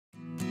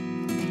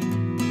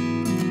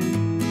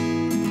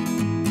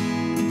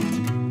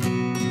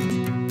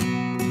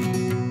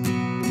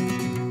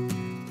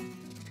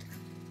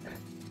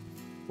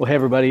Well, hey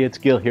everybody, it's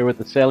Gil here with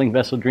the Sailing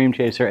Vessel Dream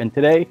Chaser, and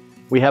today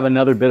we have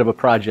another bit of a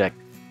project.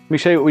 Let me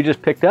show you what we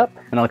just picked up,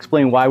 and I'll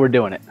explain why we're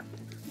doing it.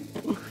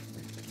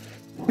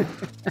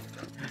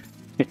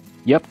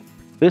 Yep,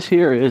 this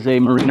here is a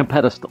marina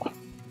pedestal.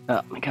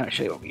 Let me kind of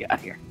show you what we got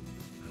here.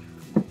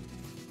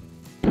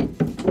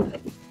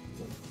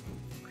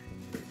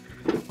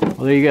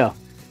 Well, there you go.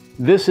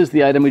 This is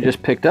the item we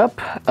just picked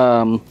up.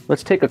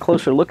 Let's take a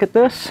closer look at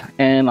this,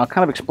 and I'll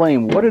kind of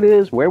explain what it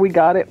is, where we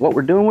got it, what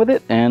we're doing with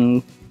it,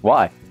 and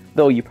why.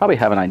 Though you probably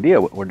have an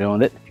idea what we're doing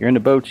with it. If you're into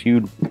boats,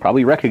 you'd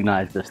probably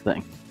recognize this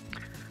thing.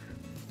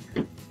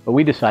 But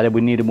we decided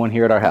we needed one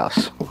here at our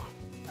house. All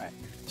right.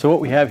 So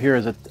what we have here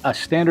is a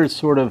standard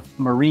sort of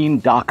marine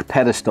dock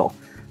pedestal.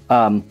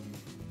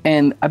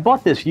 And I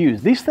bought this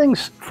used. These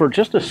things, for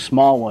just a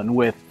small one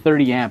with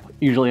 30 amp,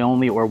 usually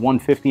only, or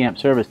 150 amp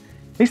service,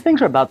 these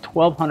things are about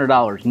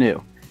 $1,200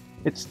 new.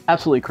 It's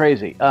absolutely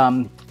crazy.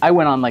 I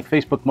went on like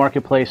Facebook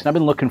Marketplace, and I've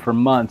been looking for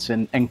months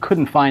and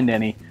couldn't find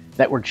any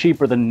that were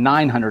cheaper than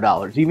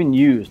 $900, even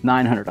used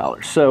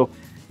 $900. So,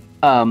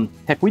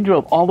 heck, we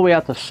drove all the way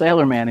out to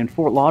Sailorman in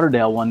Fort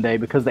Lauderdale one day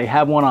because they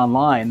have one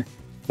online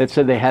that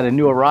said they had a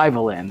new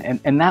arrival in,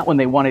 and that one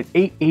they wanted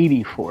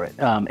 $880 for it,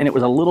 and it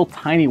was a little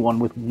tiny one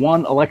with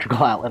one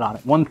electrical outlet on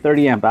it, one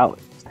 30 amp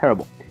outlet. It's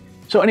terrible.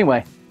 So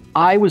anyway,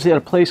 I was at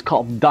a place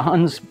called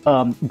Don's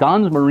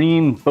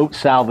Marine Boat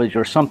Salvage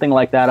or something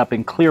like that up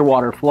in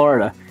Clearwater,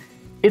 Florida.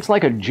 It's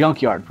like a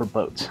junkyard for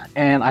boats,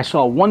 and I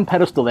saw one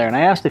pedestal there, and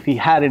I asked if he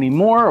had any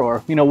more,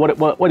 or you know what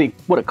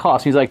it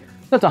cost. He's like,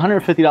 "That's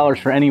 $150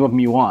 for any of them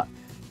you want."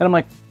 And I'm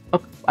like,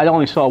 oh, "I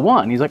only saw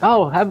one." He's like,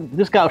 "Oh, have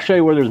this guy will show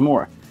you where there's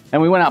more."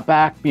 And we went out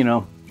back, you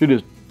know, through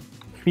this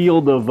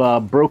field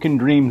of broken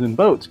dreams and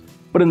boats.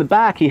 But in the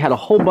back, he had a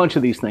whole bunch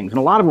of these things, and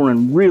a lot of them were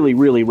in really,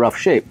 really rough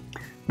shape.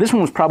 This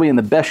one was probably in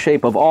the best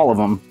shape of all of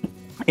them,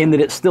 in that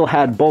it still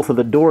had both of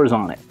the doors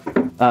on it.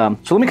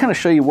 So let me kind of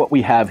show you what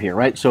we have here,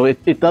 right? So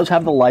it does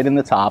have the light in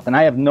the top, and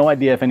I have no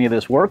idea if any of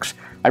this works.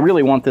 I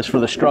really want this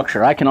for the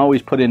structure. I can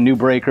always put in new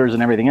breakers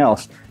and everything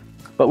else.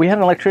 But we had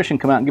an electrician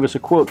come out and give us a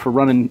quote for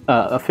running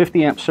a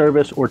 50 amp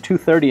service or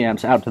 230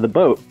 amps out to the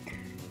boat.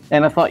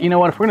 And I thought, you know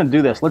what, if we're going to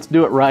do this, let's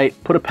do it right.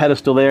 Put a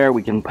pedestal there.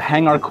 We can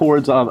hang our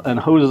cords and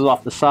hoses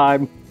off the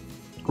side,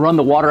 run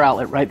the water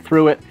outlet right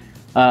through it.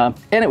 And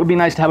it would be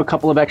nice to have a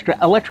couple of extra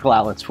electrical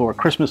outlets for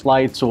Christmas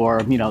lights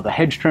or, you know, the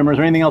hedge trimmers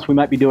or anything else we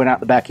might be doing out in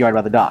the backyard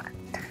by the dock.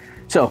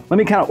 So let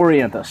me kind of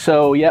orient us.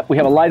 So, yep, we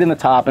have a light in the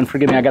top, and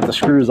forgive me, I got the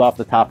screws off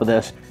the top of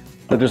this,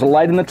 but there's a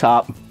light in the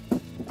top.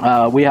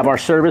 We have our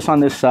service on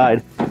this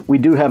side. We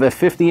do have a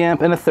 50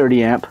 amp and a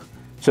 30 amp.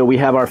 So we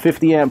have our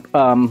 50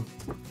 amp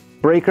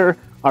breaker,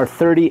 our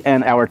 30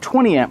 and our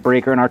 20 amp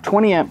breaker, and our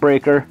 20 amp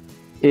breaker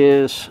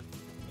is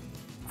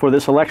for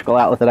this electrical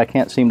outlet that I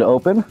can't seem to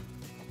open.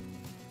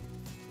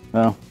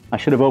 Well, I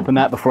should have opened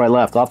that before I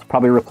left. I'll have to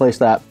probably replace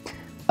that.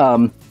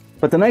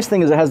 But the nice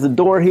thing is it has the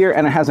door here,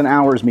 and it has an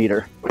hours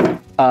meter.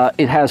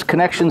 It has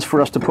connections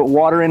for us to put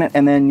water in it,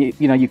 and then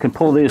you know, you can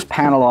pull this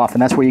panel off,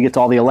 and that's where you get to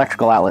all the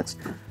electrical outlets.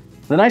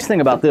 The nice thing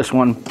about this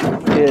one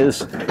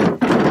is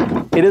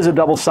it is a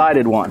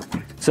double-sided one.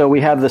 So we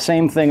have the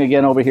same thing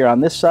again over here on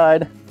this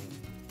side.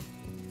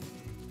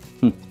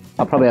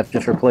 I'll probably have to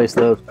just replace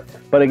those.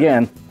 But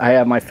again, I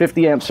have my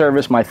 50 amp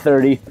service, my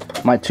 30,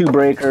 my two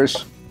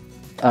breakers,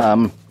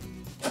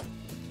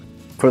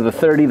 for the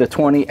 30, the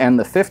 20, and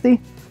the 50,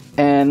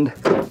 and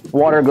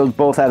water goes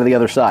both out of the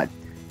other side.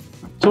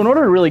 So in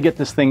order to really get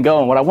this thing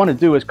going, what I want to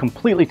do is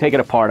completely take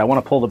it apart. I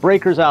want to pull the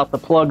breakers out, the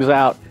plugs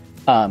out,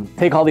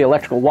 take all the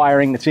electrical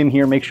wiring that's in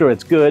here, make sure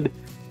it's good.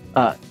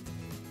 I'm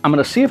going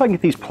to see if I can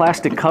get these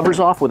plastic covers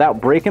off without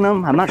breaking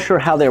them. I'm not sure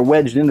how they're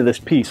wedged into this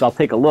piece. I'll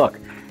take a look.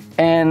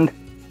 And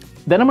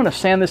then I'm going to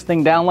sand this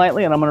thing down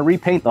lightly, and I'm going to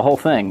repaint the whole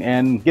thing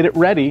and get it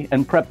ready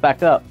and prep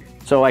back up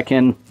so I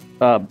can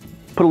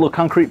put a little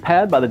concrete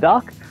pad by the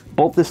dock,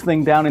 bolt this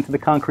thing down into the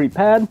concrete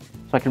pad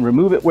so I can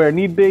remove it where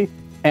need be,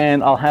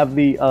 and I'll have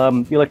the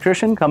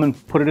electrician come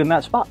and put it in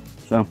that spot.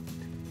 So,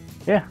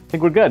 yeah, I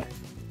think we're good.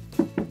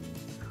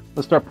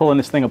 Let's start pulling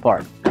this thing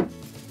apart.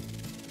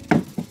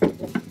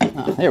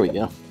 Oh, there we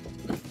go.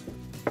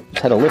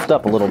 Just had to lift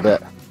up a little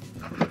bit.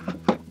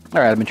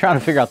 All right, I've been trying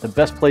to figure out the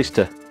best place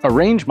to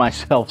arrange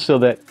myself so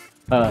that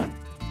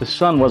the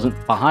sun wasn't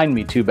behind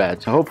me too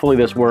bad. So hopefully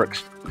this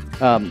works.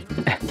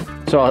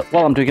 So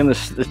while I'm taking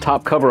this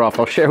top cover off,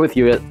 I'll share with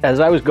you, as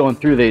I was going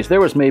through these,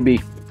 there was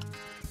maybe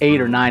 8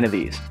 or 9 of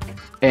these,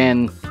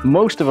 and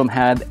most of them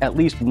had at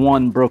least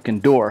one broken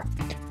door.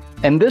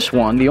 And this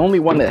one, the only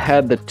one that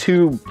had the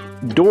 2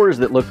 doors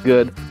that looked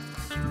good,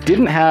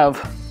 didn't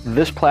have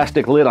this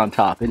plastic lid on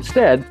top.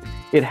 Instead,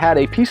 it had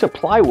a piece of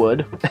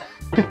plywood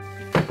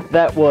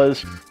that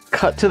was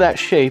cut to that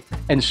shape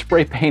and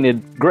spray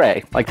painted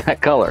gray, like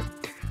that color.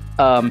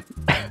 I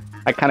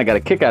kind of got a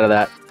kick out of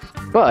that,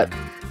 but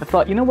I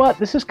thought, you know what,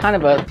 this is kind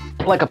of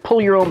like a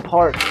pull your own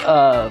part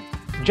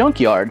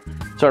junkyard.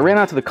 So I ran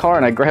out to the car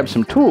and I grabbed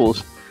some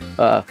tools.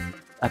 I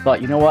thought,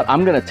 you know what,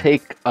 I'm gonna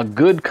take a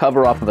good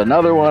cover off of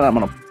another one. I'm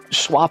gonna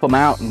swap them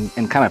out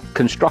and kind of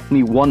construct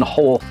me one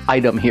whole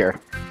item here.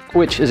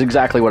 which is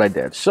exactly what I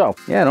did. So,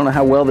 yeah, I don't know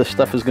how well this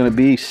stuff is going to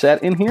be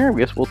set in here. I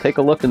guess we'll take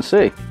a look and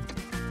see.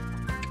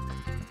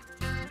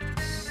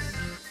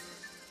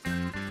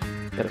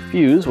 Got a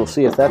fuse. We'll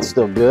see if that's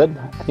still good.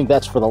 I think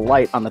that's for the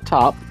light on the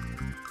top.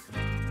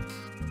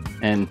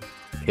 And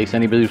in case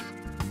anybody's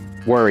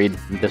worried,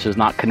 this is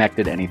not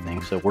connected to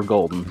anything, so we're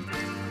golden.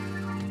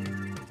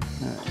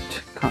 All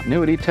right,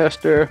 continuity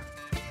tester.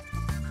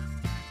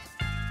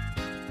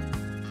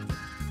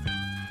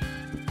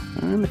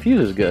 And the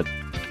fuse is good.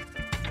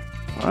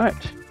 All right,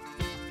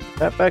 put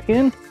that back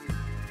in.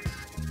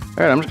 All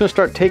right, I'm just going to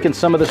start taking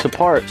some of this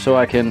apart so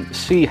I can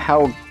see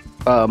how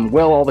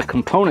well all the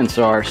components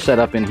are set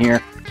up in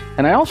here.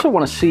 And I also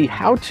want to see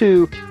how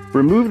to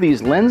remove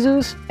these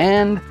lenses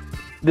and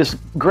this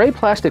gray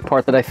plastic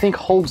part that I think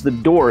holds the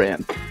door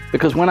in.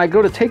 Because when I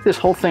go to take this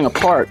whole thing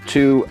apart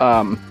to,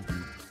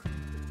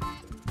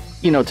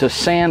 you know, to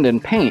sand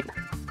and paint,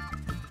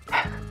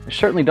 I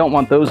certainly don't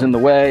want those in the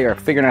way or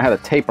figuring out how to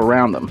tape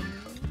around them.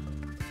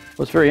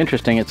 What's very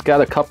interesting, it's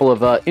got a couple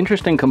of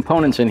interesting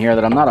components in here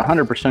that I'm not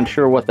 100%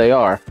 sure what they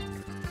are.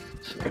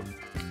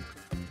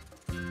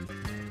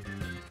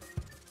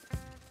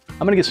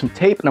 I'm going to get some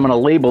tape and I'm going to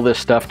label this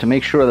stuff to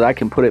make sure that I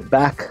can put it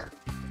back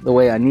the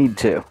way I need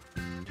to.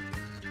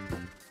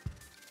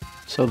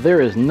 So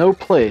there is no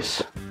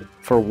place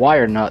for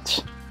wire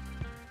nuts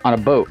on a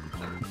boat,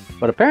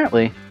 but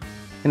apparently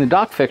in a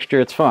dock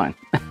fixture it's fine.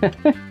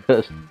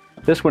 Because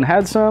this one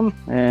had some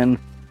and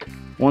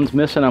one's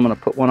missing. I'm going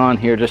to put one on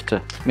here just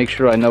to make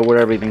sure I know where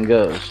everything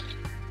goes.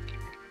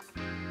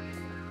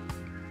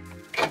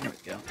 There we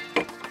go.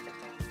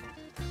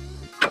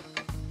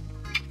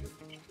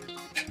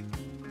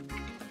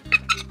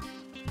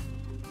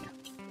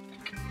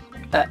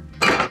 That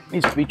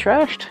needs to be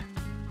trashed.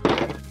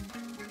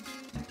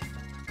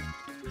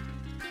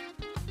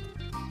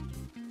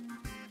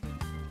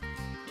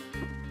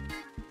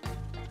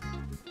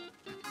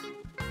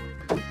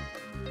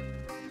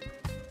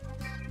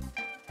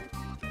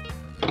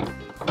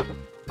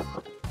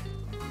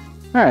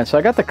 Alright, so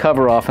I got the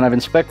cover off and I've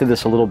inspected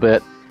this a little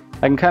bit.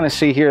 I can kind of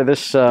see here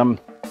this, so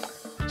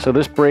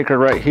this breaker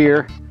right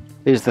here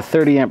is the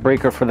 30 amp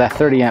breaker for that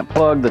 30 amp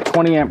plug. The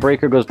 20 amp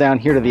breaker goes down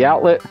here to the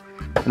outlet.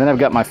 And then I've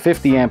got my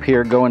 50 amp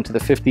here going to the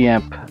 50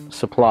 amp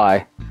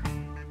supply.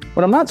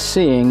 What I'm not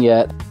seeing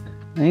yet,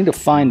 I need to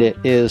find it,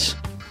 is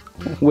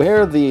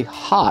where the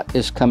hot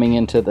is coming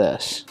into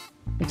this.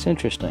 It's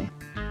interesting.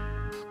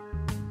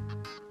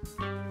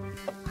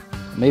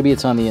 Maybe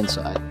it's on the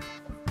inside.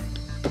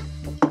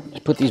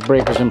 Just put these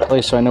breakers in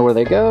place so I know where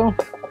they go.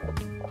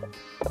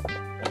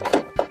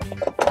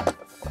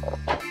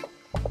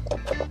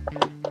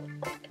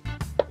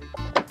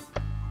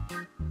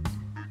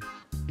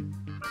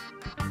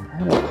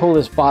 I'm going to pull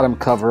this bottom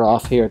cover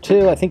off here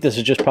too. I think this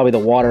is just probably the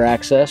water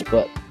access,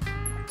 but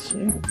let's see.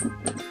 I'm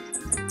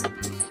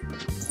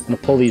going to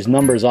pull these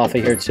numbers off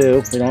of here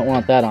too. We don't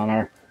want that on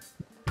our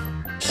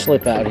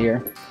slip out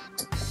here.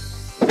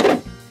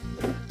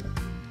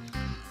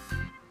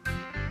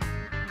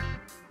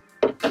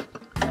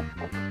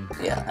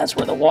 Yeah, that's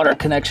where the water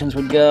connections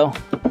would go.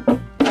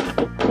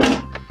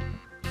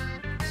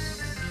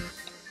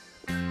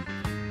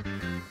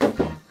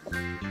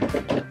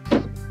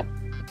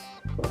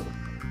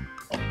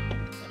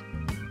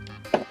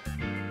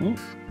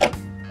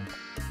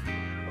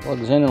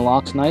 Plugs in and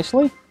locks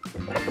nicely.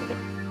 I'm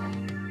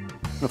going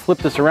to flip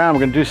this around.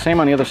 We're going to do the same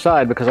on the other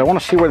side because I want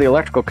to see where the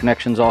electrical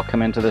connections all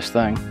come into this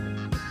thing.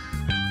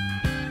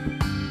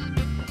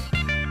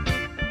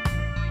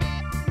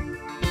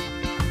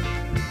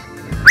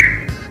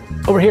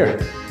 Over here.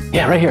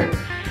 Yeah, right here.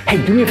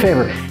 Hey, do me a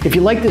favor. If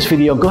you like this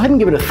video, go ahead and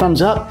give it a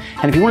thumbs up.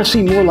 And if you want to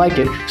see more like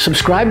it,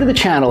 subscribe to the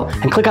channel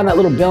and click on that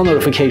little bell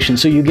notification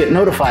so you get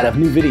notified of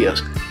new videos.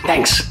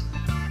 Thanks.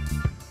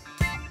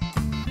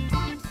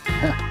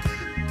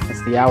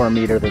 That's the hour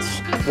meter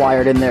that's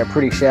wired in there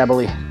pretty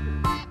shabbily.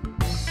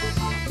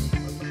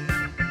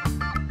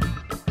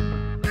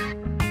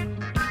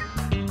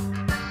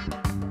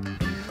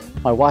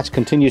 My watch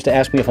continues to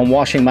ask me if I'm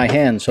washing my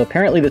hands, so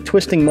apparently the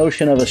twisting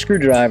motion of a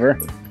screwdriver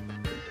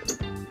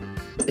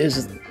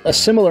is a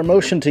similar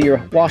motion to your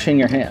washing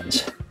your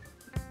hands.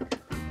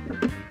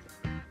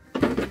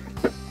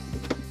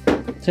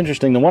 It's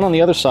interesting, the one on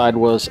the other side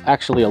was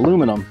actually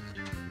aluminum.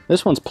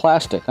 This one's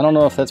plastic. I don't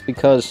know if that's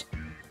because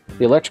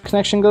the electric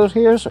connection goes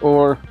here,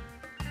 or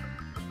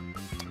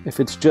if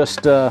it's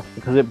just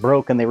because it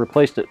broke and they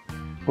replaced it.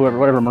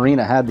 Whatever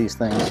marina had these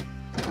things.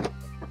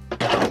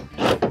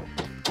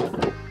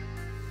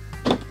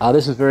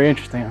 This is very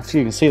interesting. Let's see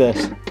if you can see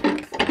this.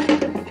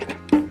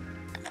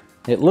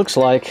 It looks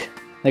like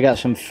they got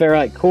some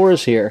ferrite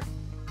cores here.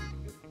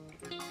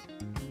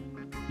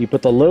 You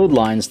put the load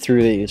lines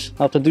through these.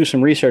 I'll have to do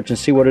some research and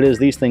see what it is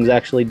these things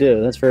actually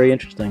do. That's very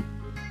interesting.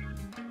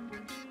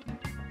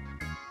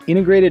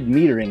 Integrated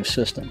metering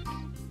system.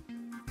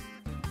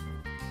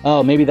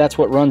 Oh, maybe that's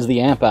what runs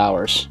the amp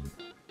hours.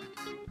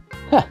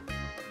 Huh.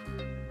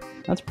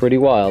 That's pretty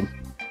wild.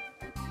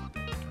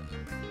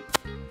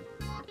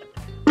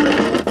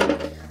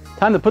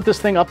 Time to put this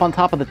thing up on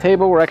top of the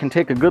table where I can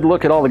take a good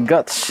look at all the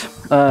guts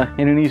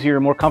in an easier,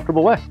 more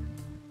comfortable way.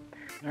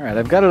 All right,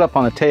 I've got it up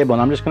on the table,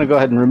 and I'm just going to go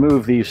ahead and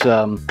remove these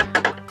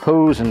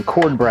hose and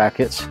cord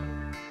brackets,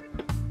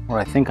 or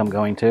I think I'm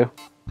going to.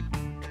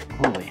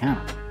 Holy hell.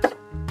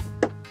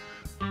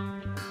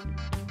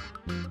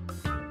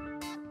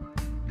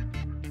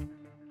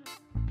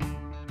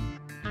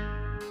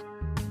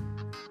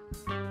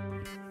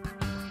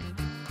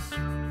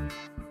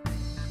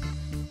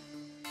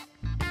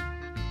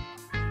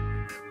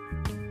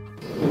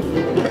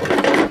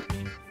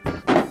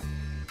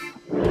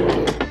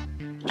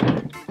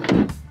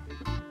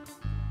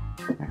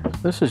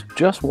 This is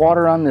just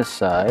water on this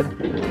side.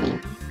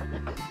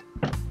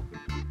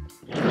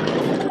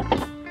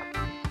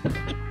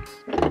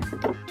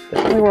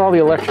 Definitely where all the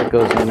electric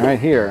goes in, right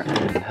here.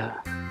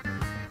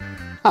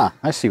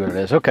 I see what it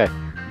is. Okay,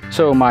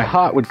 so my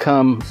hot would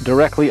come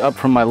directly up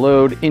from my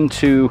load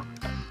into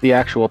the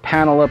actual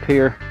panel up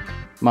here.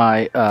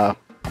 My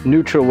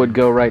neutral would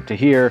go right to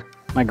here.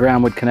 My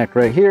ground would connect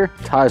right here.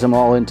 Ties them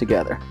all in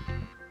together.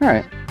 All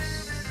right,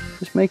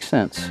 this makes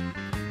sense.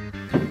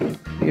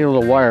 Get a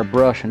little wire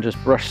brush and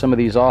just brush some of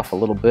these off a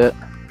little bit.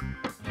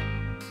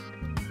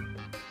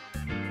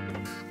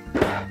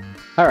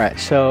 All right,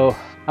 so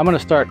I'm going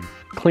to start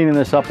cleaning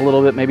this up a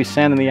little bit, maybe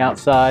sanding the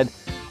outside.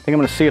 I think I'm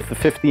going to see if the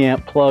 50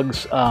 amp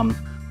plugs are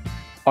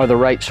the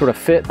right sort of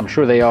fit. I'm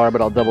sure they are,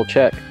 but I'll double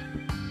check.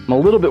 I'm a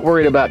little bit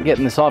worried about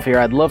getting this off here.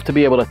 I'd love to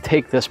be able to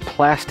take this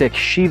plastic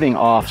sheathing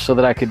off so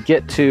that I could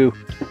get to,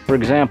 for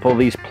example,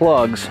 these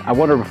plugs. I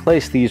want to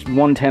replace these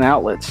 110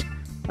 outlets.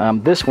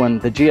 This one,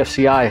 the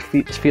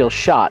GFCI, feels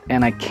shot,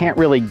 and I can't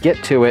really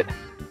get to it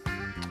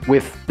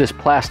with this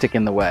plastic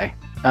in the way.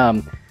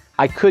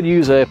 I could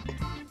use an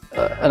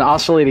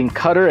oscillating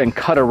cutter and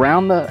cut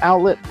around the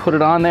outlet, put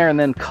it on there, and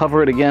then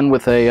cover it again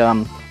with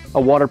a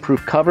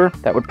waterproof cover.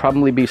 That would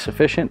probably be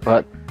sufficient,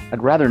 but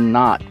I'd rather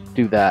not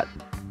do that.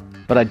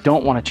 But I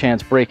don't want a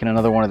chance breaking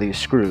another one of these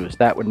screws.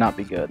 That would not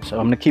be good. So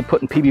I'm going to keep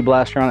putting PB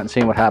Blaster on it and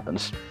seeing what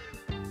happens.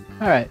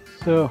 All right,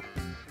 so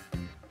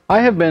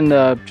I have been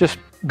just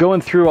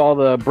going through all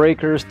the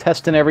breakers,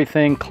 testing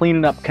everything,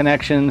 cleaning up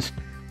connections,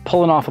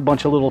 pulling off a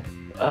bunch of little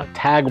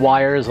tag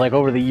wires, like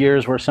over the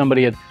years where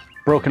somebody had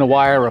broken a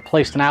wire,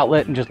 replaced an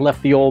outlet, and just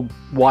left the old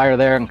wire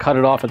there and cut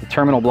it off at the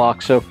terminal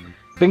block. So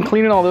been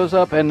cleaning all those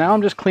up, and now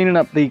I'm just cleaning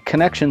up the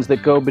connections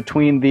that go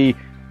between the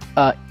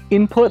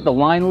input, the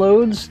line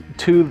loads,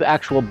 to the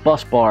actual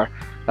bus bar.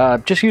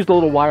 Just used a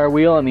little wire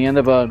wheel on the end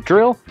of a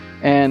drill,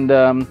 and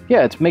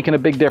yeah, it's making a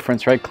big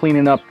difference, right?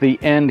 Cleaning up the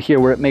end here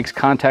where it makes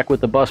contact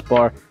with the bus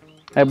bar.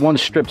 I have one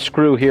stripped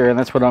screw here, and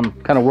that's what I'm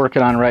kind of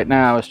working on right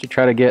now, is to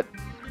try to get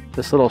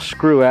this little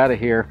screw out of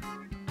here.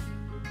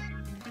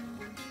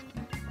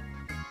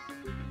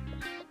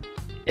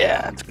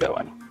 Yeah, it's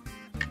going.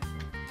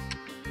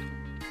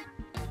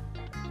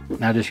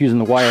 Now just using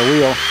the wire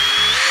wheel.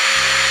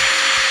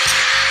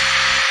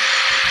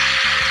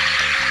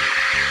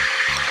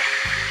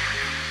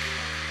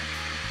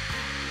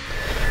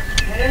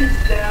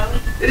 Hands down,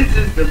 this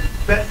is the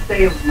best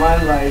day of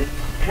my life.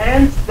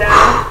 Hands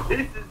down,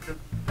 this is the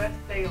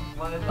best day of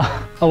my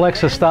life.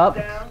 Alexa, stop.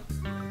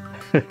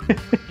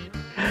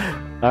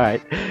 All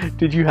right,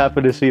 did you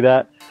happen to see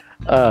that?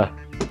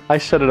 I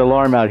set an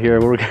alarm out here.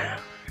 We're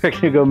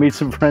gonna go meet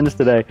some friends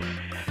today,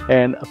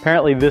 and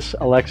apparently this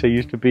Alexa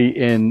used to be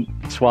in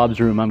Swab's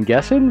room, I'm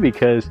guessing,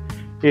 because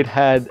it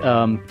had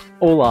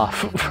Olaf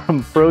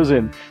from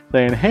Frozen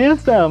saying,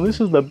 "Hands down, this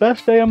is the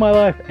best day of my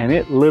life," and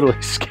it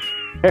literally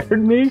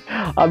scared me.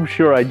 I'm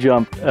sure I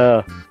jumped.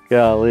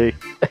 Golly.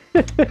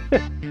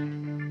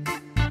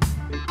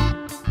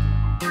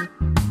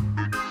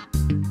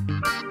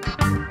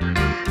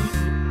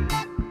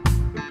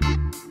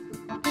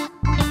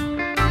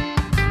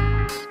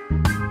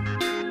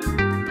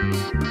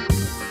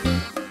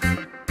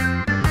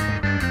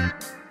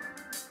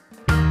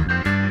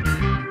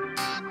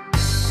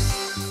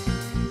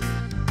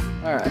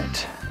 All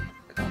right,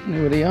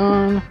 continuity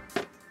on.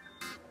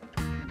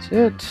 That's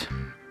it.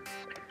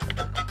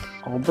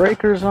 All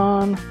breakers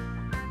on.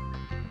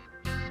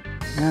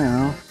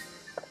 Now,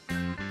 I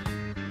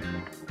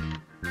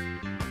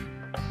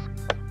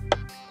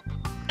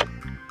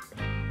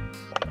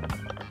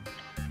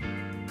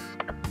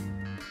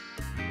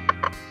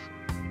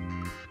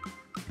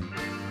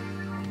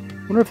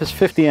wonder if this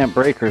 50 amp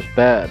breaker is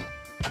bad.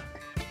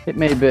 It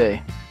may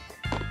be.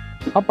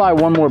 I'll buy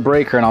one more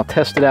breaker and I'll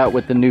test it out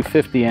with the new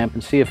 50 amp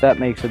and see if that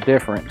makes a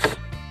difference.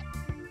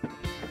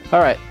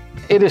 All right,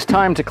 it is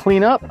time to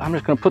clean up. I'm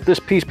just going to put this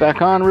piece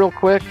back on real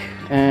quick,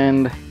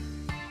 and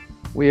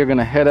we are going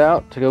to head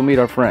out to go meet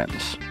our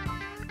friends.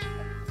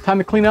 Time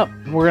to clean up.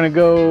 We're going to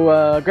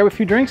go grab a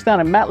few drinks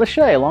down at Matt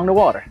Lachey along the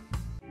water.